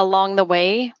challenges along the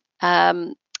way,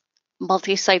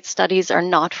 multi-site studies are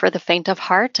not for the faint of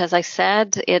heart. As I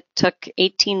said, it took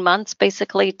 18 months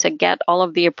basically to get all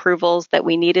of the approvals that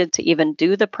we needed to even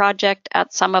do the project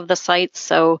at some of the sites.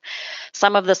 So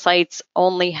some of the sites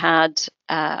only had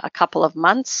a couple of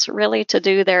months really to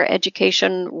do their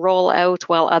education rollout,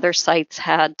 while other sites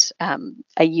had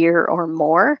a year or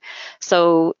more.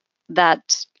 So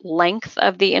that length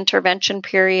of the intervention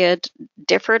period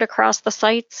differed across the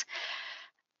sites.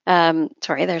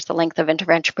 There's the length of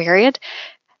intervention period.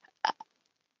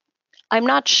 I'm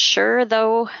not sure,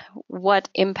 though, what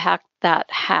impact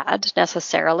that had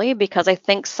necessarily, because I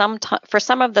think for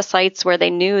some of the sites where they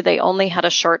knew they only had a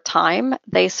short time,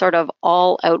 they sort of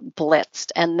all out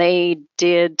blitzed, and they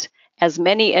did as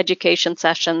many education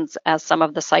sessions as some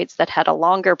of the sites that had a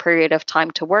longer period of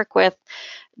time to work with.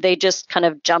 They just kind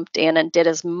of jumped in and did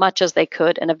as much as they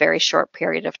could in a very short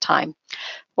period of time.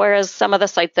 Whereas some of the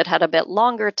sites that had a bit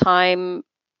longer time,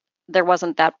 there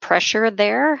wasn't that pressure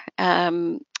there.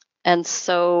 And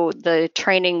so the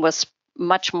training was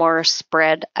much more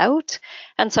spread out.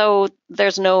 And so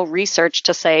there's no research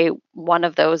to say one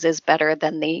of those is better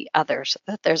than the others,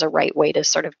 that there's a right way to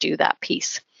sort of do that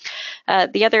piece.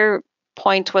 The other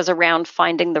point was around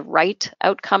finding the right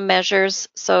outcome measures.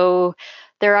 So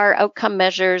there are outcome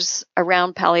measures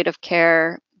around palliative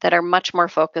care that are much more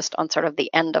focused on sort of the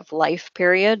end of life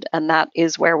period, and that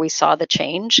is where we saw the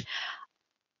change.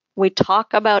 We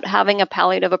talk about having a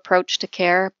palliative approach to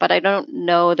care, but I don't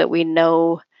know that we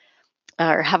know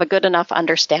or have a good enough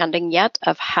understanding yet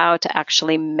of how to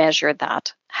actually measure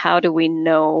that. How do we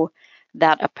know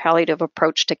that a palliative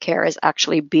approach to care is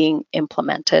actually being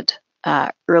implemented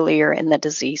earlier in the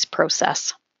disease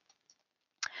process?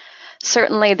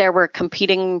 Certainly, there were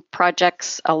competing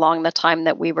projects along the time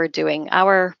that we were doing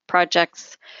our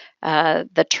projects.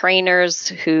 The trainers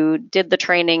who did the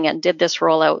training and did this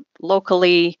rollout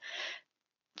locally,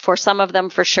 for some of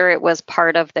them, for sure, it was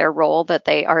part of their role that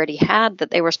they already had, that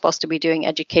they were supposed to be doing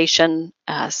education.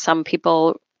 Some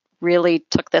people really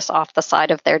took this off the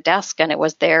side of their desk, and it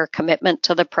was their commitment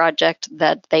to the project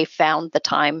that they found the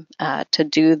time to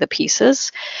do the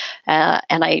pieces.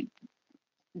 And I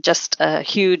just a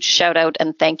huge shout out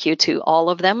and thank you to all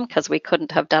of them, because we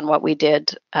couldn't have done what we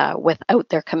did without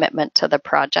their commitment to the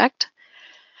project.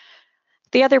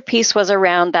 The other piece was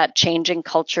around that changing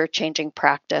culture, changing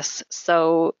practice.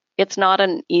 So it's not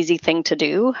an easy thing to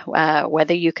do.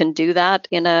 Whether you can do that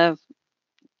in a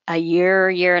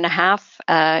year and a half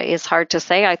is hard to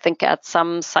say. I think at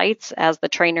some sites, as the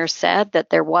trainer said, that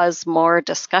there was more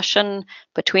discussion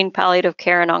between palliative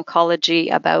care and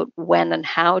oncology about when and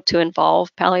how to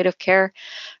involve palliative care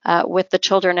with the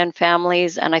children and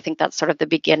families. And I think that's sort of the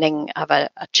beginning of a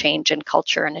change in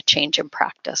culture and a change in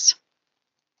practice.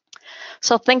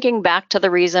 So thinking back to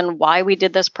the reason why we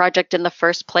did this project in the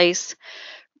first place,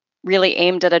 really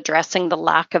aimed at addressing the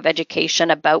lack of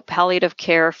education about palliative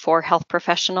care for health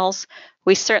professionals.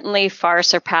 We certainly far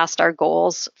surpassed our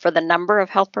goals for the number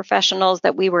of health professionals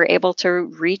that we were able to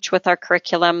reach with our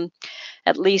curriculum.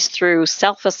 At least through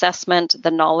self-assessment,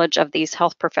 the knowledge of these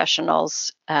health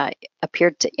professionals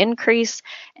appeared to increase,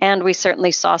 and we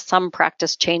certainly saw some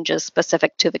practice changes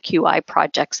specific to the QI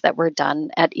projects that were done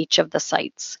at each of the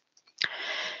sites.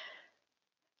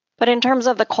 But in terms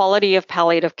of the quality of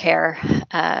palliative care,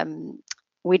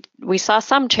 we saw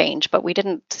some change, but we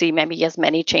didn't see maybe as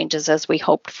many changes as we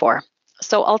hoped for.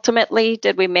 So ultimately,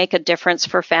 did we make a difference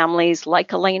for families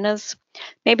like Elena's?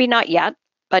 Maybe not yet,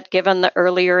 but given the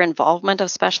earlier involvement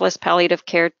of specialist palliative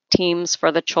care teams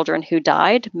for the children who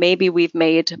died, maybe we've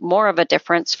made more of a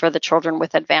difference for the children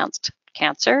with advanced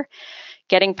cancer.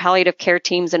 Getting palliative care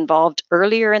teams involved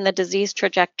earlier in the disease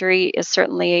trajectory is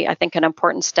certainly, I think, an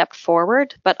important step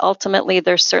forward, but ultimately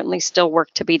there's certainly still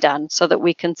work to be done so that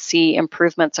we can see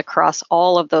improvements across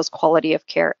all of those quality of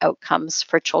care outcomes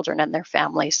for children and their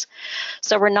families.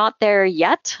 So we're not there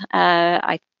yet.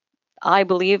 I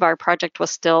believe our project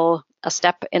was still a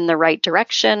step in the right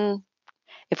direction.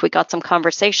 If we got some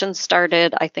conversations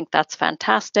started, I think that's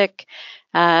fantastic,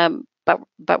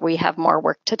 but we have more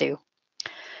work to do.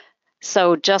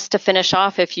 So just to finish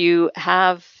off, if you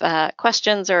have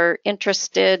questions or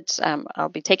interested, I'll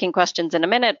be taking questions in a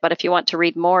minute, but if you want to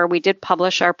read more, we did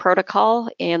publish our protocol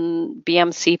in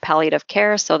BMC Palliative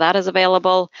Care, so that is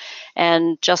available.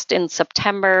 And just in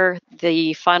September,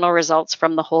 the final results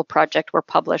from the whole project were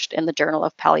published in the Journal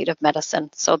of Palliative Medicine,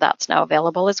 so that's now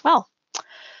available as well.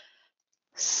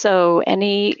 So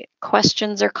any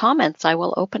questions or comments, I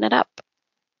will open it up.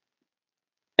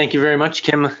 Thank you very much,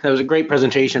 Kim. That was a great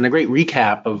presentation, a great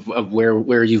recap of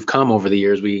where you've come over the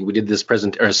years. We did this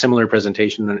a similar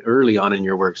presentation early on in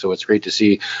your work, so it's great to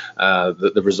see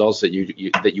the results that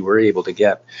you were able to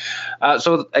get.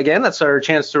 So again, that's our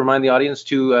chance to remind the audience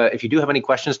to, if you do have any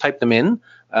questions, type them in,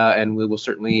 and we will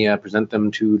certainly present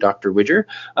them to Dr. Widger.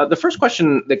 The first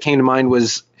question that came to mind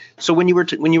was, so when you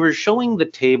were showing the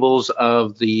tables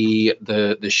of the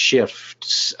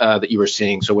shifts that you were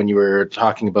seeing, so when you were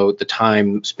talking about the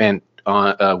time spent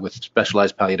on with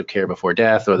specialized palliative care before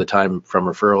death, or the time from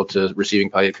referral to receiving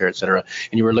palliative care, et cetera,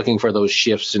 and you were looking for those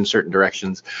shifts in certain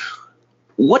directions,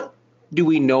 what do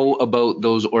we know about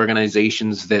those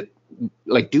organizations that,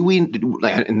 like,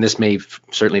 and this may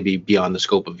certainly be beyond the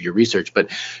scope of your research,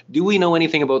 but do we know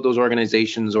anything about those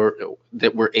organizations or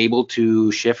that were able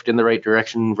to shift in the right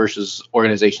direction versus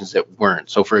organizations that weren't?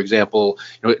 So for example,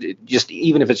 just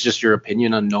even if it's just your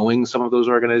opinion on knowing some of those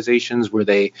organizations, were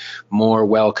they more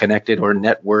well connected or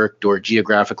networked or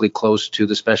geographically close to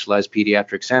the specialized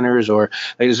pediatric centers? Or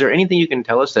is there anything you can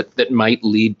tell us that might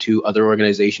lead to other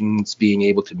organizations being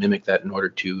able to mimic that in order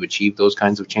to achieve those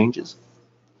kinds of changes?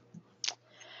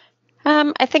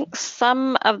 I think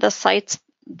some of the sites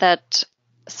that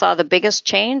saw the biggest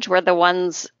change were the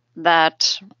ones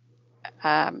that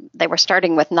they were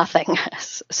starting with nothing,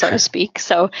 so to speak.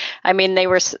 So, I mean, they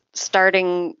were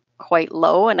starting quite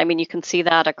low. And I mean, you can see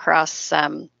that across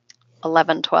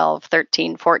 11, 12,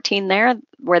 13, 14 there,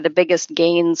 where the biggest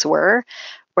gains were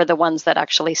the ones that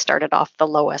actually started off the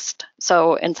lowest.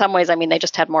 So in some ways, I mean, they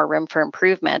just had more room for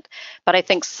improvement. But I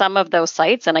think some of those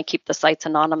sites, and I keep the sites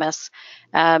anonymous,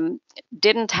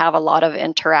 didn't have a lot of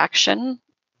interaction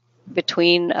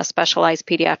between a specialized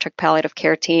pediatric palliative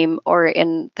care team, or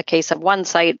in the case of one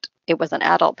site, it was an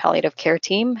adult palliative care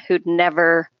team who'd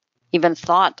never even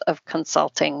thought of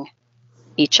consulting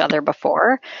each other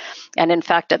before. And in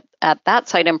fact, at that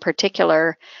site in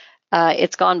particular,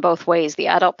 it's gone both ways. The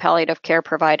adult palliative care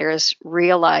providers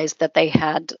realized that they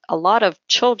had a lot of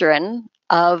children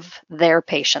of their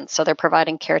patients. So they're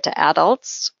providing care to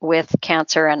adults with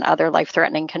cancer and other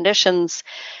life-threatening conditions.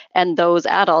 And those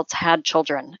adults had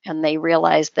children. And they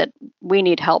realized that we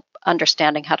need help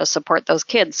understanding how to support those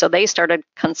kids. So they started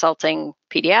consulting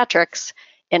pediatrics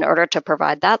in order to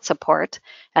provide that support.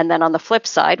 And then on the flip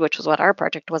side, which was what our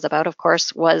project was about, of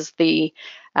course, was the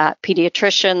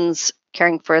pediatricians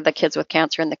caring for the kids with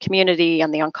cancer in the community,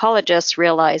 and the oncologists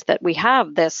realized that we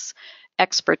have this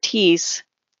expertise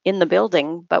in the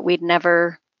building, but we'd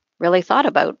never really thought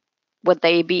about would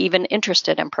they be even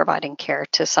interested in providing care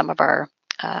to some of our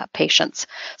patients.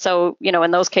 So,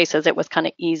 in those cases, it was kind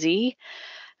of easy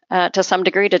to some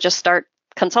degree to just start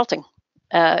consulting.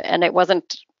 And it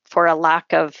wasn't for a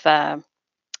lack of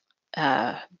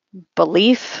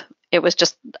belief. It was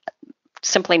just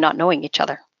simply not knowing each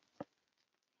other.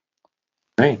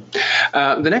 Right.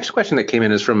 The next question that came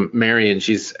in is from Mary, and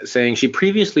she's saying she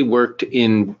previously worked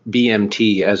in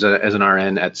BMT as an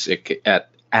RN at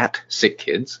Sick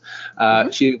Kids.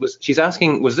 She's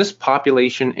asking, was this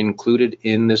population included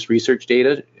in this research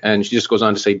data? And she just goes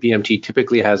on to say BMT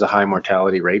typically has a high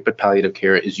mortality rate, but palliative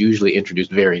care is usually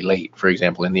introduced very late, for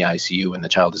example, in the ICU when the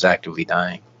child is actively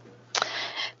dying.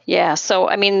 Yeah. So,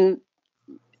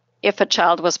 if a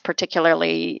child was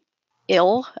particularly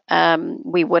ill,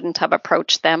 we wouldn't have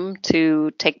approached them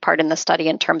to take part in the study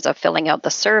in terms of filling out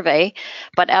the survey,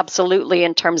 but absolutely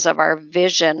in terms of our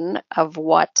vision of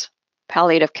what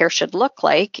palliative care should look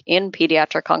like in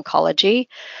pediatric oncology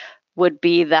would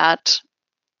be that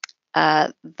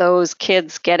those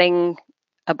kids getting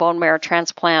a bone marrow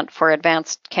transplant for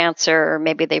advanced cancer, or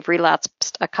maybe they've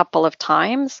relapsed a couple of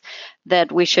times,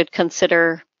 that we should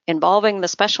consider involving the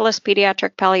specialist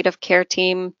pediatric palliative care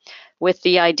team with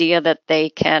the idea that they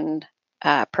can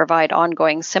provide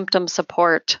ongoing symptom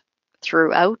support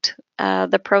throughout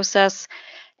the process,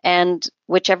 and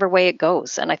whichever way it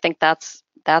goes. And I think that's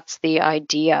the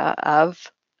idea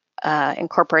of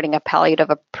incorporating a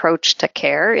palliative approach to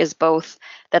care, is both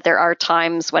that there are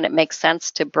times when it makes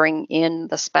sense to bring in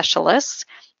the specialists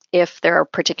if there are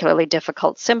particularly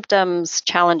difficult symptoms,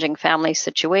 challenging family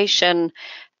situation,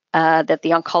 that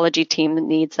the oncology team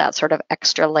needs that sort of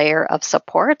extra layer of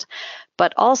support.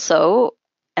 But also,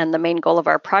 and the main goal of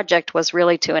our project was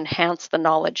really to enhance the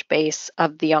knowledge base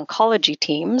of the oncology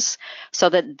teams so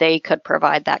that they could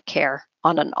provide that care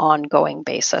on an ongoing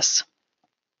basis.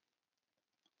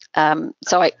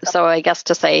 So I guess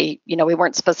to say, we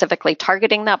weren't specifically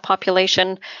targeting that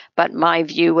population, but my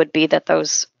view would be that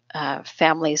those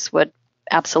families would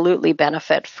absolutely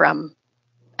benefit from,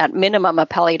 at minimum, a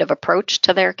palliative approach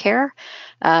to their care,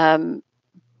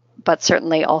 but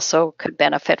certainly also could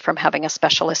benefit from having a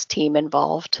specialist team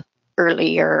involved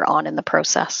earlier on in the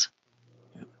process.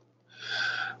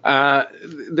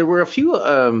 There were a few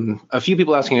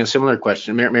people asking a similar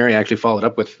question. Mary actually followed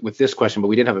up with this question, but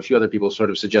we did have a few other people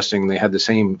sort of suggesting they had the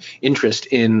same interest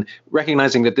in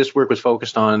recognizing that this work was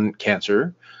focused on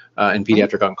cancer and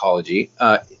pediatric oncology.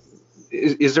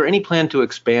 Is there any plan to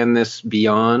expand this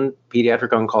beyond pediatric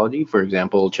oncology? For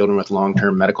example, children with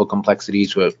long-term medical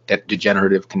complexities, with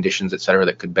degenerative conditions, et cetera,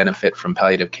 that could benefit from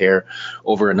palliative care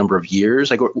over a number of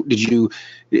years? Like, did you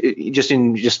just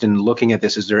in looking at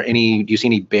this, do you see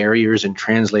any barriers in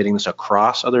translating this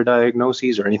across other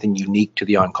diagnoses, or anything unique to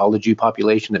the oncology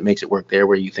population that makes it work there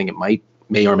where you think it may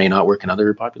or may not work in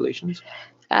other populations?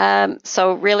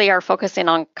 So really, our focus in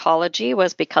oncology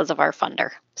was because of our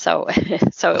funder. So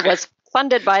it was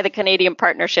funded by the Canadian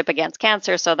Partnership Against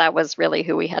Cancer, so that was really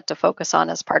who we had to focus on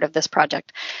as part of this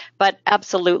project. But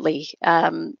absolutely,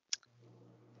 all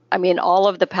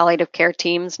of the palliative care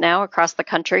teams now across the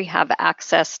country have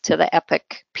access to the EPEC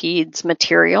Peds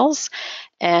materials,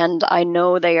 and I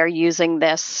know they are using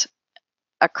this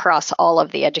across all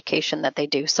of the education that they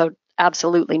do. So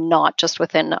absolutely not just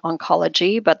within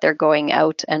oncology, but they're going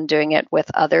out and doing it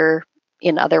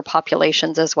in other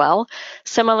populations as well.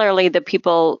 Similarly, the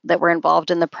people that were involved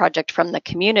in the project from the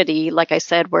community, like I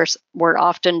said, were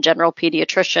often general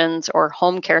pediatricians or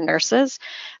home care nurses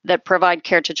that provide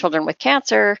care to children with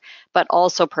cancer, but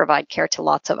also provide care to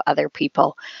lots of other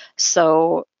people.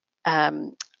 So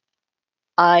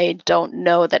I don't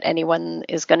know that anyone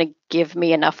is going to give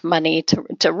me enough money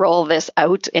to roll this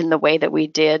out in the way that we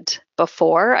did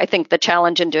before. I think the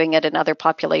challenge in doing it in other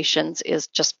populations is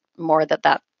just more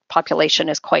that population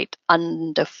is quite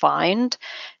undefined.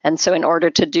 And so in order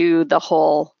to do the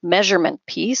whole measurement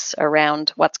piece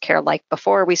around what's care like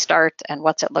before we start and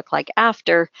what's it look like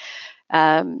after,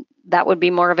 that would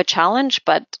be more of a challenge.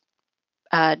 But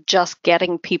just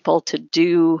getting people to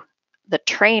do the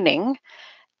training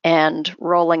and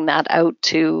rolling that out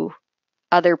to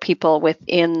other people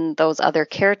within those other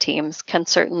care teams can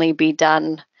certainly be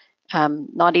done,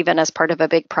 not even as part of a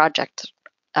big project.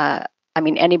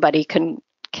 Anybody can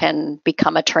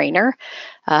become a trainer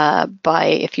by,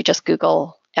 if you just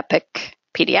Google EPEC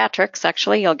Pediatrics,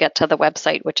 actually, you'll get to the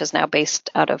website, which is now based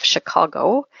out of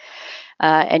Chicago,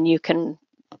 and you can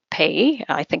pay,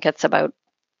 I think it's about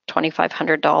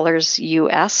 $2,500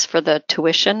 US for the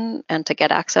tuition and to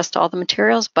get access to all the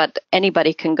materials, but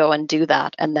anybody can go and do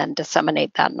that and then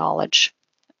disseminate that knowledge.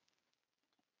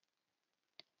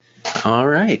 All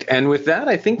right. And with that,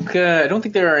 I think I don't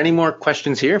think there are any more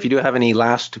questions here. If you do have any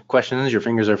last questions, your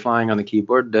fingers are flying on the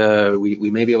keyboard,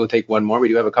 we may be able to take one more. We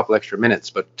do have a couple extra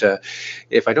minutes, but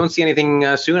if I don't see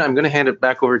anything soon, I'm going to hand it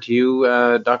back over to you,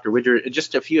 Dr. Widger.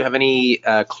 Just if you have any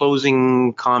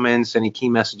closing comments, any key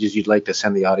messages you'd like to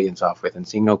send the audience off with, and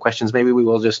seeing no questions, maybe we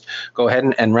will just go ahead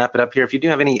and wrap it up here. If you do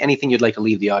have anything you'd like to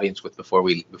leave the audience with before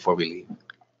we leave.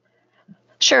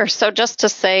 Sure. So just to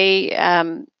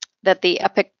say, that the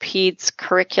EPEC Peds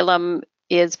curriculum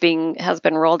has been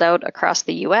rolled out across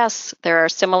the U.S. There are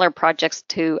similar projects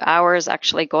to ours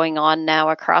actually going on now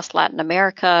across Latin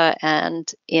America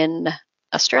and in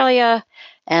Australia,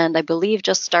 and I believe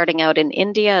just starting out in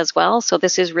India as well. So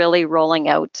this is really rolling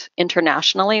out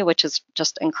internationally, which is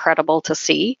just incredible to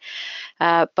see.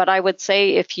 But I would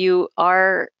say if you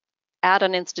are at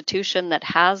an institution that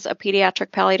has a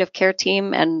pediatric palliative care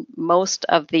team, and most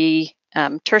of the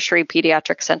tertiary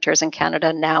pediatric centers in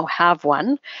Canada now have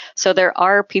one. So there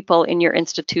are people in your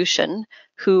institution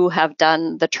who have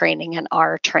done the training and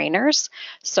are trainers.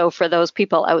 So for those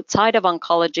people outside of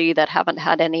oncology that haven't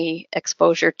had any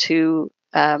exposure to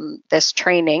this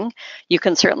training, you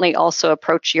can certainly also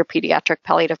approach your pediatric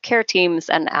palliative care teams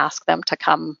and ask them to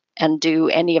come and do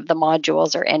any of the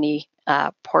modules or any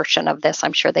portion of this.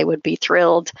 I'm sure they would be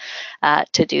thrilled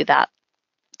to do that.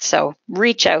 So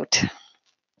reach out.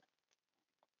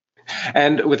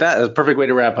 And with that, a perfect way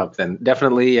to wrap up then.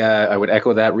 Definitely, I would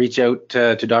echo that. Reach out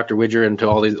to Dr. Widger and to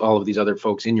all of these other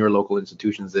folks in your local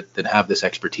institutions that have this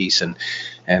expertise.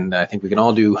 And I think we can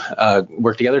all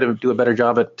work together to do a better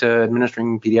job at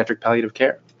administering pediatric palliative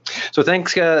care. So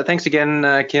thanks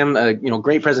again, Kim.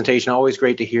 Great presentation. Always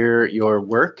great to hear your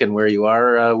work and where you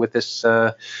are with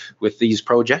these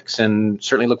projects, and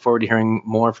certainly look forward to hearing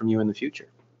more from you in the future.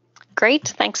 Great.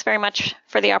 Thanks very much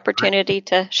for the opportunity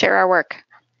to share our work.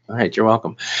 All right, you're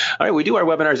welcome. All right, we do our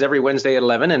webinars every Wednesday at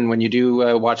 11, and when you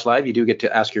do watch live, you do get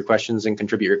to ask your questions and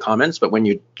contribute your comments. But when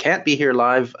you can't be here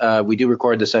live, we do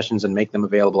record the sessions and make them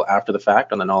available after the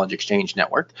fact on the Knowledge Exchange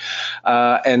Network.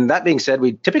 And that being said,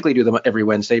 we typically do them every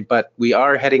Wednesday, but we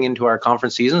are heading into our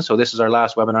conference season, so this is our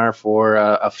last webinar for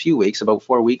a few weeks, about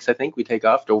 4 weeks, I think, we take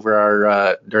off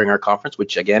during our conference,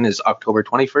 which again is October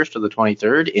 21st to the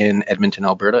 23rd in Edmonton,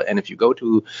 Alberta. And if you go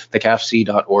to the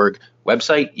cafc.org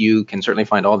website, you can certainly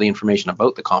find all the information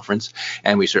about the conference,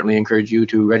 and we certainly encourage you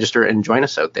to register and join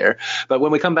us out there. But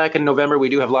when we come back in November, we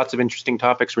do have lots of interesting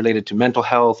topics related to mental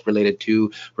health, related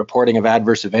to reporting of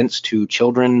adverse events to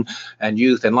children and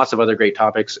youth, and lots of other great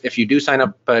topics. If you do sign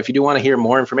up, if you do want to hear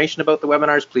more information about the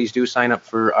webinars, please do sign up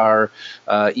for our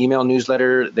email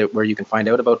newsletter where you can find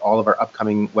out about all of our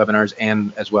upcoming webinars,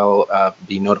 and as well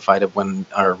be notified of when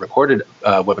our recorded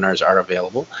webinars are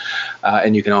available.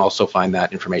 And you can also find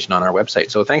that information on our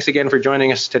website. So thanks again for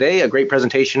joining us today. A great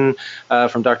presentation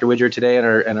from Dr. Widger today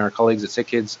and our colleagues at Sick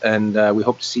Kids, and we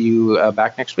hope to see you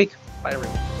back next week. Bye,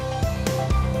 everyone.